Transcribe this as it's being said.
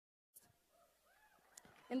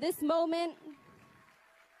In this moment,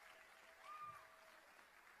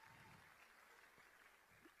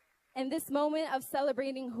 of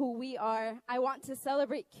celebrating who we are, I want to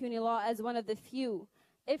celebrate CUNY Law as one of the few,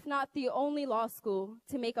 if not the only law school,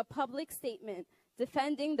 to make a public statement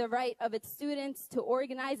defending the right of its students to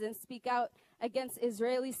organize and speak out against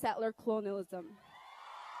Israeli settler colonialism.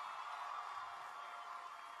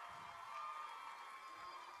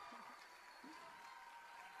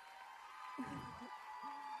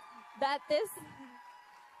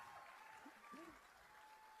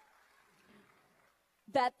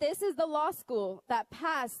 That this is the law school that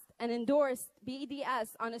passed and endorsed BDS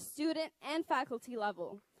on a student and faculty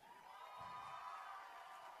level.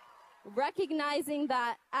 Recognizing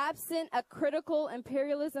that absent a critical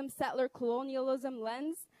imperialism, settler colonialism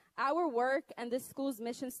lens, our work and this school's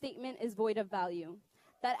mission statement is void of value.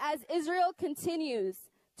 That as Israel continues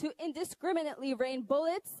to indiscriminately rain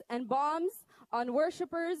bullets and bombs on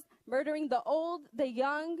worshipers, murdering the old, the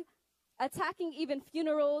young, attacking even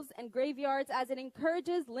funerals and graveyards, as it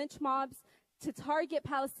encourages lynch mobs to target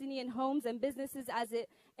Palestinian homes and businesses, as it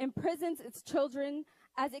imprisons its children,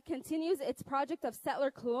 as it continues its project of settler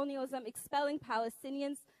colonialism, expelling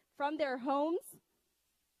Palestinians from their homes,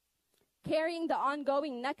 carrying the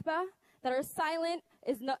ongoing Nakba, that our silence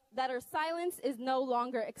is no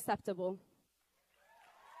longer acceptable.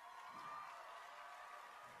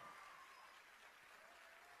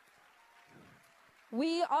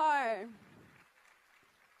 We are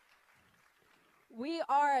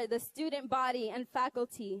the student body and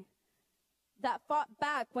faculty that fought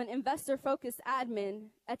back when investor-focused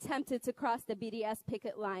admin attempted to cross the BDS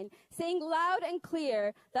picket line, saying loud and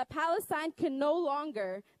clear that Palestine can no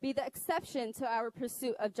longer be the exception to our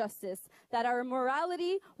pursuit of justice, that our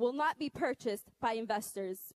morality will not be purchased by investors.